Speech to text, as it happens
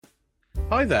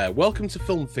Hi there, welcome to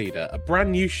Film Feeder, a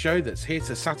brand new show that's here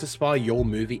to satisfy your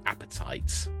movie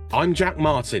appetite. I'm Jack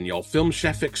Martin, your film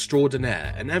chef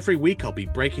extraordinaire, and every week I'll be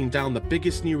breaking down the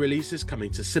biggest new releases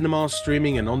coming to cinema,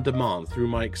 streaming, and on demand through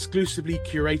my exclusively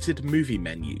curated movie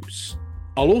menus.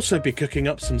 I'll also be cooking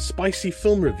up some spicy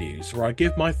film reviews where I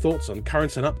give my thoughts on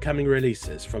current and upcoming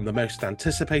releases, from the most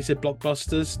anticipated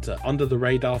blockbusters to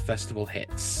under-the-radar festival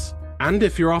hits. And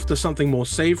if you're after something more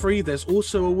savoury, there's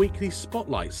also a weekly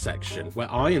spotlight section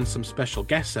where I and some special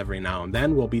guests every now and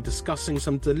then will be discussing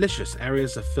some delicious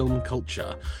areas of film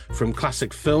culture, from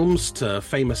classic films to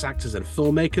famous actors and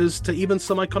filmmakers to even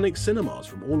some iconic cinemas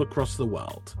from all across the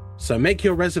world. So make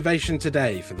your reservation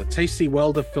today for the tasty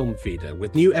world of Film Feeder,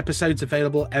 with new episodes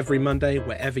available every Monday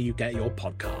wherever you get your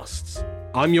podcasts.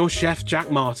 I'm your chef,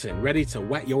 Jack Martin, ready to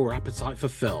whet your appetite for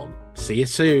film. See you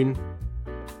soon.